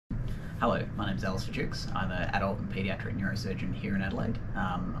Hello, my name is Alistair Jukes. I'm an adult and paediatric neurosurgeon here in Adelaide.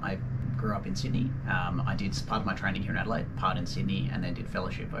 I grew up in Sydney. I did part of my training here in Adelaide, part in Sydney, and then did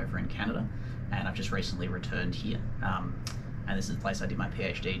fellowship over in Canada. And I've just recently returned here. And this is the place I did my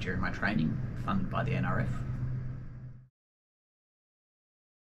PhD during my training, funded by the NRF.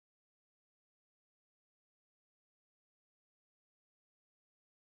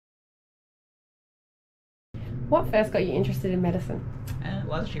 What first got you interested in medicine?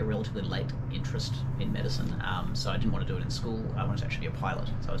 Well, I was actually a relatively late interest in medicine, so I didn't want to do it in school. I wanted to actually be a pilot,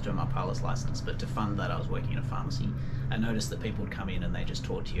 so I was doing my pilot's license, but to fund that I was working in a pharmacy. I noticed that people would come in and they just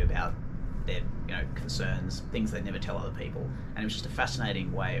talk to you about their concerns, things they'd never tell other people, and it was just a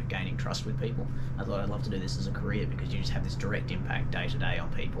fascinating way of gaining trust with people. I thought I'd love to do this as a career because you just have this direct impact day to day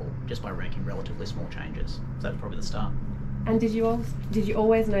on people just by making relatively small changes. So that was probably the start. And did you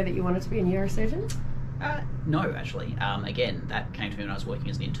always know that you wanted to be a neurosurgeon? No, actually. Again, that came to me when I was working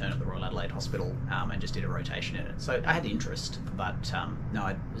as an intern at the Royal Adelaide Hospital and just did a rotation in it. So I had the interest, but no,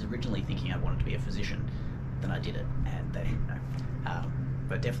 I was originally thinking I wanted to be a physician. Then I did it, and then,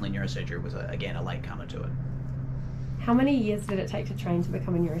 but definitely neurosurgery was, again, a latecomer to it. How many years did it take to train to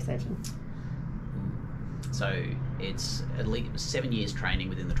become a neurosurgeon? So it's at least 7 years training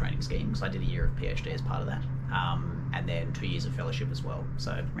within the training scheme. So I did a year of PhD as part of that. And then 2 years of fellowship as well.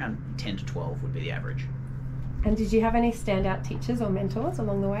 So around 10 to 12 would be the average. And did you have any standout teachers or mentors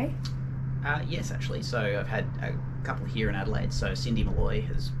along the way? Yes, actually. So I've had a couple here in Adelaide. So Cindy Malloy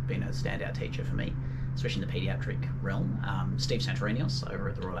has been a standout teacher for me, especially in the paediatric realm. Steve Santorinios over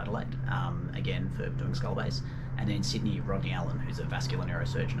at the Royal Adelaide, again for doing skull base. And then in Sydney, Rodney Allen, who's a vascular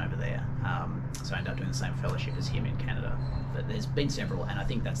neurosurgeon over there. So I ended up doing the same fellowship as him in Canada. But there's been several, and I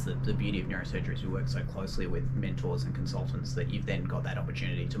think that's the beauty of neurosurgery is we work so closely with mentors and consultants that you've then got that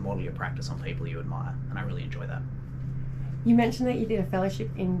opportunity to model your practice on people you admire, and I really enjoy that. You mentioned that you did a fellowship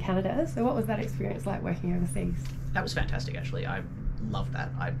in Canada, so what was that experience like working overseas? That was fantastic, actually. I loved that.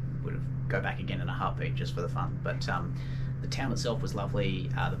 I would have go back again in a heartbeat just for the fun. But the town itself was lovely,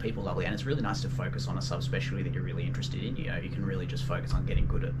 the people lovely, and it's really nice to focus on a subspecialty that you're really interested in. You can really just focus on getting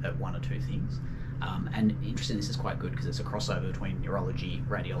good at one or two things. And interesting, this is quite good because it's a crossover between neurology,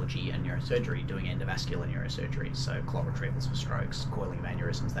 radiology, and neurosurgery, doing endovascular neurosurgery, so clot retrievals for strokes, coiling of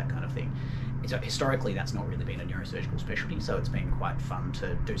aneurysms, that kind of thing. So historically, that's not really been a neurosurgical specialty, so it's been quite fun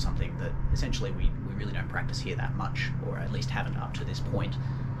to do something that essentially we really don't practice here that much, or at least haven't up to this point,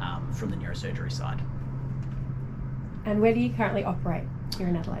 from the neurosurgery side. And where do you currently operate here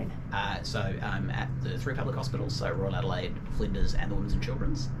in Adelaide? So I'm at the 3 public hospitals, so Royal Adelaide, Flinders and the Women's and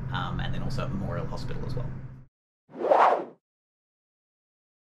Children's, and then also at Memorial Hospital as well.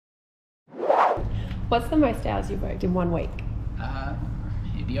 What's the most hours you've worked in 1 week?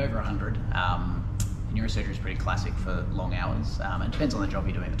 It'd be over 100. Neurosurgery is pretty classic for long hours. It depends on the job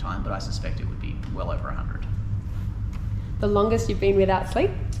you're doing at the time, but I suspect it would be well over 100. The longest you've been without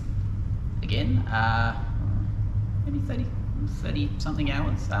sleep? Again, maybe 30 something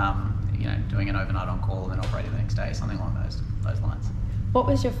hours, doing an overnight on call and then operating the next day, something along those lines. What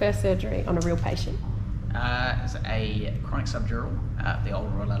was your first surgery on a real patient? It was a chronic subdural at the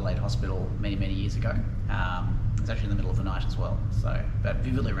old Royal Adelaide Hospital many years ago. It was actually in the middle of the night as well, but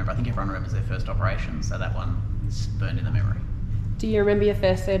vividly remember, I think everyone remembers their first operation, so that one is burned in the memory. Do you remember your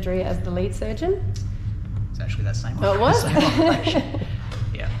first surgery as the lead surgeon? It's actually that same one. Oh, it was? Same operation.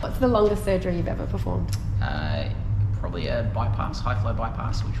 Yeah. What's the longest surgery you've ever performed? Probably a bypass, high flow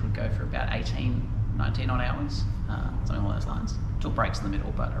bypass, which would go for about 19 odd hours, something along those lines. Took breaks in the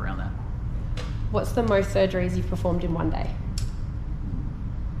middle, but around that. What's the most surgeries you've performed in 1 day?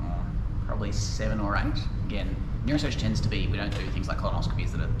 Probably 7 or 8. Again, neurosurgery tends to be, we don't do things like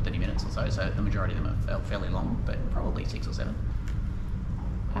colonoscopies that are 30 minutes or so the majority of them are fairly long, but probably 6 or 7.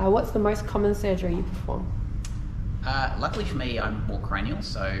 What's the most common surgery you perform? Luckily for me, I'm more cranial,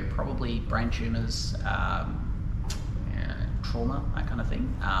 so probably brain tumours, trauma, that kind of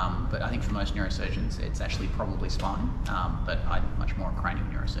thing. But I think for most neurosurgeons, it's actually probably spine, but I'm much more a cranial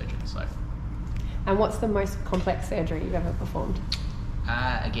neurosurgeon. So. And what's the most complex surgery you've ever performed?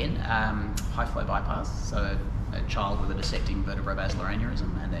 Again, high flow bypass, so a child with a dissecting vertebrobasilar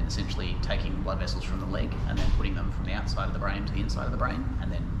aneurysm, and then essentially taking blood vessels from the leg and then putting them from the outside of the brain to the inside of the brain, and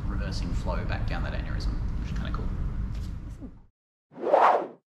then reversing flow back down that aneurysm, which is kind of cool.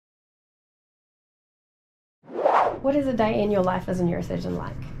 What is a day in your life as a neurosurgeon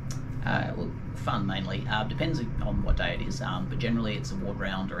like? Well, fun mainly. Depends on what day it is, but generally it's a ward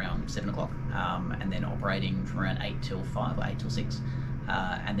round around 7 o'clock, and then operating from around 8 till 5 or 8 till 6,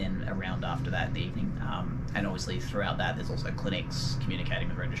 and then around after that in the evening. And obviously throughout that there's also clinics, communicating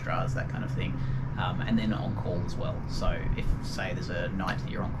with registrars, that kind of thing. and then on call as well. So if, say, there's a night that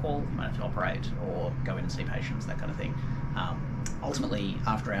you're on call, you might have to operate or go in and see patients, that kind of thing. Ultimately,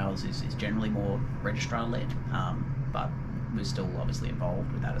 after hours is generally more registrar-led, but we're still obviously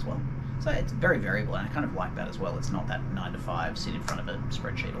involved with that as well. So it's very variable, and I kind of like that as well. It's not that 9 to 5, sit in front of a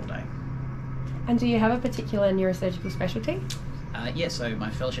spreadsheet all day. And do you have a particular neurosurgical specialty? Yeah, so my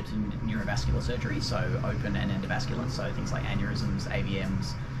fellowship's in neurovascular surgery, so open and endovascular, so things like aneurysms,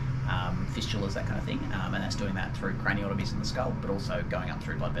 AVMs, fistulas, that kind of thing, and that's doing that through craniotomies in the skull, but also going up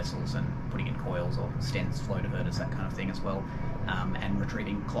through blood vessels and putting in coils or stents, flow diverters, that kind of thing as well, and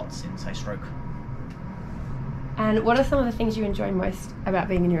retrieving clots in, say, stroke. And what are some of the things you enjoy most about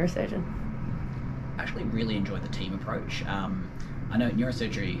being a neurosurgeon? I actually really enjoy the team approach. I know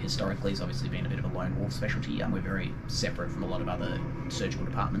neurosurgery historically has obviously been a bit of a lone wolf specialty, and we're very separate from a lot of other surgical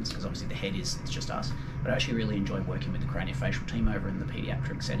departments because obviously the head is just us. But I actually really enjoy working with the craniofacial team over in the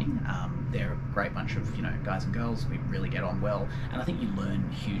paediatric setting. They're a great bunch of guys and girls. We really get on well, and I think you learn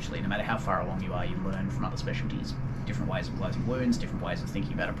hugely. No matter how far along you are, you learn from other specialties, different ways of closing wounds, different ways of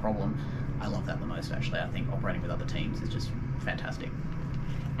thinking about a problem. I love that the most, actually. I think operating with other teams is just fantastic.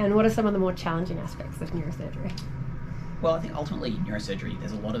 And what are some of the more challenging aspects of neurosurgery? Well, I think ultimately neurosurgery,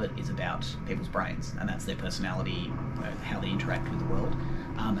 there's a lot of it is about people's brains, and that's their personality, how they interact with the world,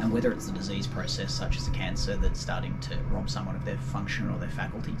 and whether it's a disease process such as a cancer that's starting to rob someone of their function or their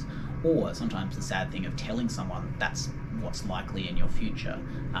faculties, or sometimes the sad thing of telling someone that's what's likely in your future,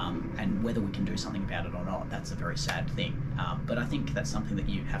 and whether we can do something about it or not, that's a very sad thing. But I think that's something that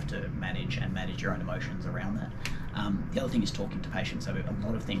you have to manage your own emotions around that. The other thing is talking to patients. So a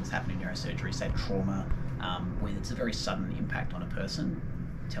lot of things happen in neurosurgery, say trauma, where it's a very sudden impact on a person,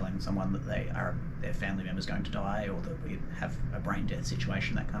 telling someone that their family member's going to die, or that we have a brain death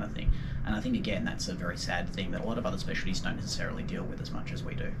situation, that kind of thing. And I think, again, that's a very sad thing that a lot of other specialties don't necessarily deal with as much as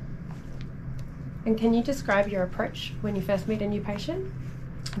we do. And can you describe your approach when you first meet a new patient?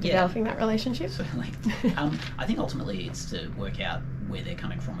 Developing that relationship? Certainly. I think ultimately it's to work out where they're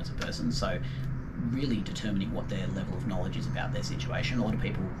coming from as a person. So really determining what their level of knowledge is about their situation. A lot of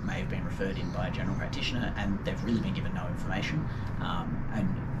people may have been referred in by a general practitioner and they've really been given no information,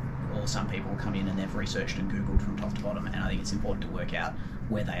 or some people come in and they've researched and Googled from top to bottom, and I think it's important to work out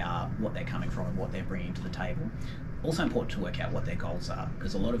where they are, what they're coming from, and what they're bringing to the table. Also important to work out what their goals are,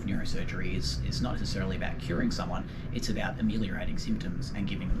 because a lot of neurosurgery is not necessarily about curing someone, it's about ameliorating symptoms and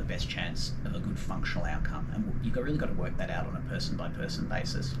giving them the best chance of a good functional outcome. And you've really got to work that out on a person-by-person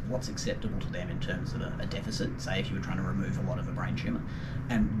basis. What's acceptable to them in terms of a deficit, say if you were trying to remove a lot of a brain tumour,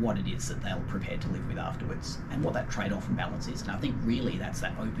 and what it is that they're prepared to live with afterwards, and what that trade-off and balance is. And I think really that's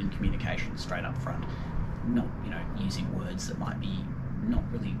that open communication straight up front, not using words that might be not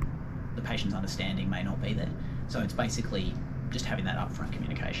really, the patient's understanding may not be there. So it's basically just having that upfront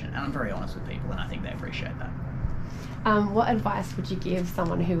communication. And I'm very honest with people, and I think they appreciate that. What advice would you give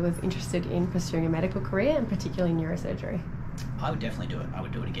someone who was interested in pursuing a medical career, and particularly neurosurgery? I would definitely do it. I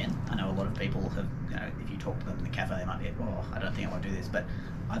would do it again. I know a lot of people have, if you talk to them in the cafe, they might be, I don't think I want to do this, but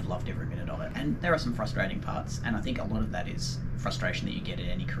I've loved every minute of it. And there are some frustrating parts, and I think a lot of that is frustration that you get in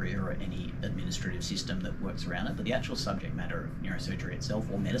any career or any administrative system that works around it. But the actual subject matter of neurosurgery itself,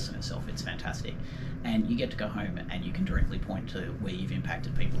 or medicine itself, it's fantastic. And you get to go home and you can directly point to where you've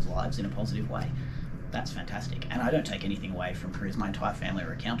impacted people's lives in a positive way. That's fantastic. And I don't take anything away from careers. My entire family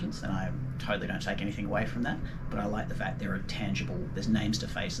are accountants, and I totally don't take anything away from that. But I like the fact there are tangible, there's names to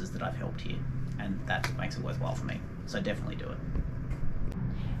faces that I've helped here, and that's what makes it worthwhile for me. So definitely do it.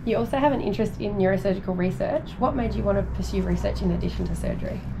 You also have an interest in neurosurgical research. What made you want to pursue research in addition to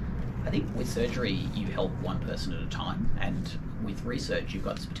surgery? I think with surgery, you help one person at a time, and with research, you've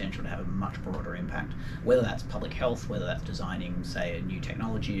got this potential to have a much broader impact, whether that's public health, whether that's designing, say, a new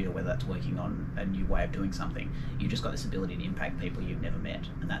technology, or whether that's working on a new way of doing something. You've just got this ability to impact people you've never met,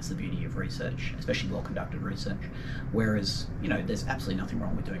 and that's the beauty of research, especially well-conducted research. Whereas, there's absolutely nothing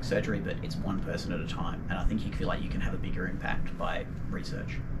wrong with doing surgery, but it's one person at a time, and I think you feel like you can have a bigger impact by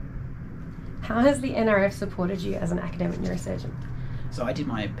research. How has the NRF supported you as an academic neurosurgeon? So I did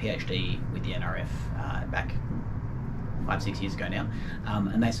my PhD with the NRF back 5-6 years ago now,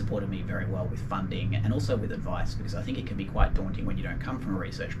 and they supported me very well with funding and also with advice, because I think it can be quite daunting when you don't come from a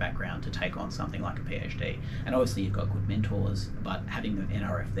research background to take on something like a PhD. And obviously you've got good mentors, but having the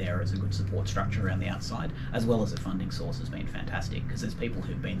NRF there as a good support structure around the outside, as well as a funding source, has been fantastic, because there's people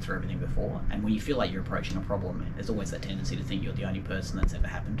who've been through everything before, and when you feel like you're approaching a problem, there's always that tendency to think you're the only person that's ever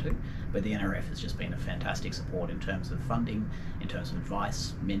happened to. But the NRF has just been a fantastic support in terms of funding, in terms of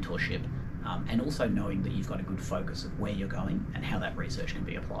advice, mentorship, and also knowing that you've got a good focus of where you're going and how that research can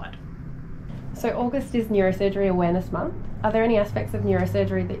be applied. So August is Neurosurgery Awareness Month. Are there any aspects of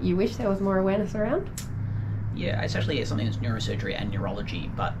neurosurgery that you wish there was more awareness around? Yeah, it's actually something that's neurosurgery and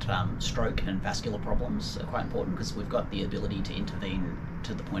neurology, but stroke and vascular problems are quite important because we've got the ability to intervene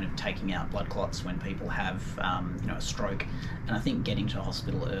to the point of taking out blood clots when people have a stroke. And I think getting to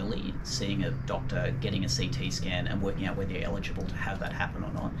hospital early, seeing a doctor, getting a CT scan and working out whether you're eligible to have that happen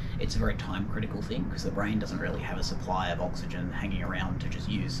or not, it's a very time critical thing because the brain doesn't really have a supply of oxygen hanging around to just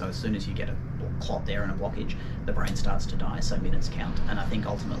use. So as soon as you get a clot there and a blockage, the brain starts to die, so minutes count. And I think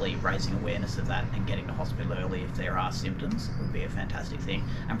ultimately raising awareness of that and getting to hospital early if there are symptoms would be a fantastic thing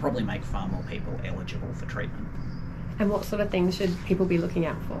and probably make far more people eligible for treatment. And what sort of things should people be looking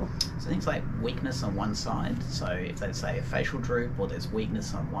out for? So things like weakness on one side, so if they say a facial droop or there's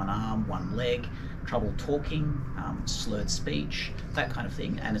weakness on one arm, one leg, trouble talking, slurred speech, that kind of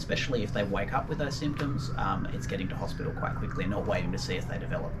thing, and especially if they wake up with those symptoms, it's getting to hospital quite quickly and not waiting to see if they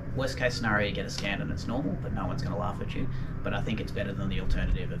develop. Worst case scenario, you get a scan and it's normal, but no one's going to laugh at you, but I think it's better than the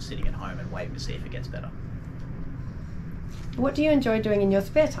alternative of sitting at home and waiting to see if it gets better. What do you enjoy doing in your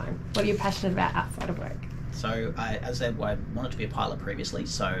spare time? What are you passionate about outside of work? So as I said, I wanted to be a pilot previously,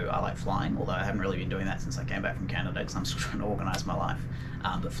 so I like flying, although I haven't really been doing that since I came back from Canada because I'm still trying to organise my life.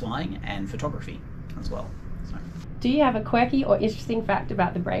 But flying and photography as well. So. Do you have a quirky or interesting fact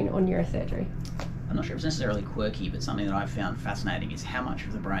about the brain or neurosurgery? I'm not sure if it's necessarily quirky, but something that I've found fascinating is how much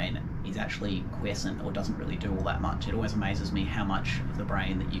of the brain is actually quiescent or doesn't really do all that much. It always amazes me how much of the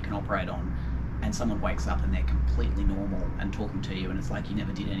brain that you can operate on and someone wakes up and they're completely normal and talking to you and it's like you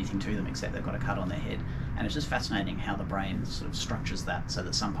never did anything to them except they've got a cut on their head. And it's just fascinating how the brain sort of structures that so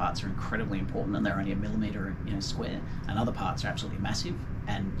that some parts are incredibly important and they're only a millimetre square, and other parts are absolutely massive,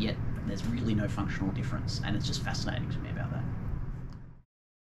 and yet there's really no functional difference, and it's just fascinating to me about that.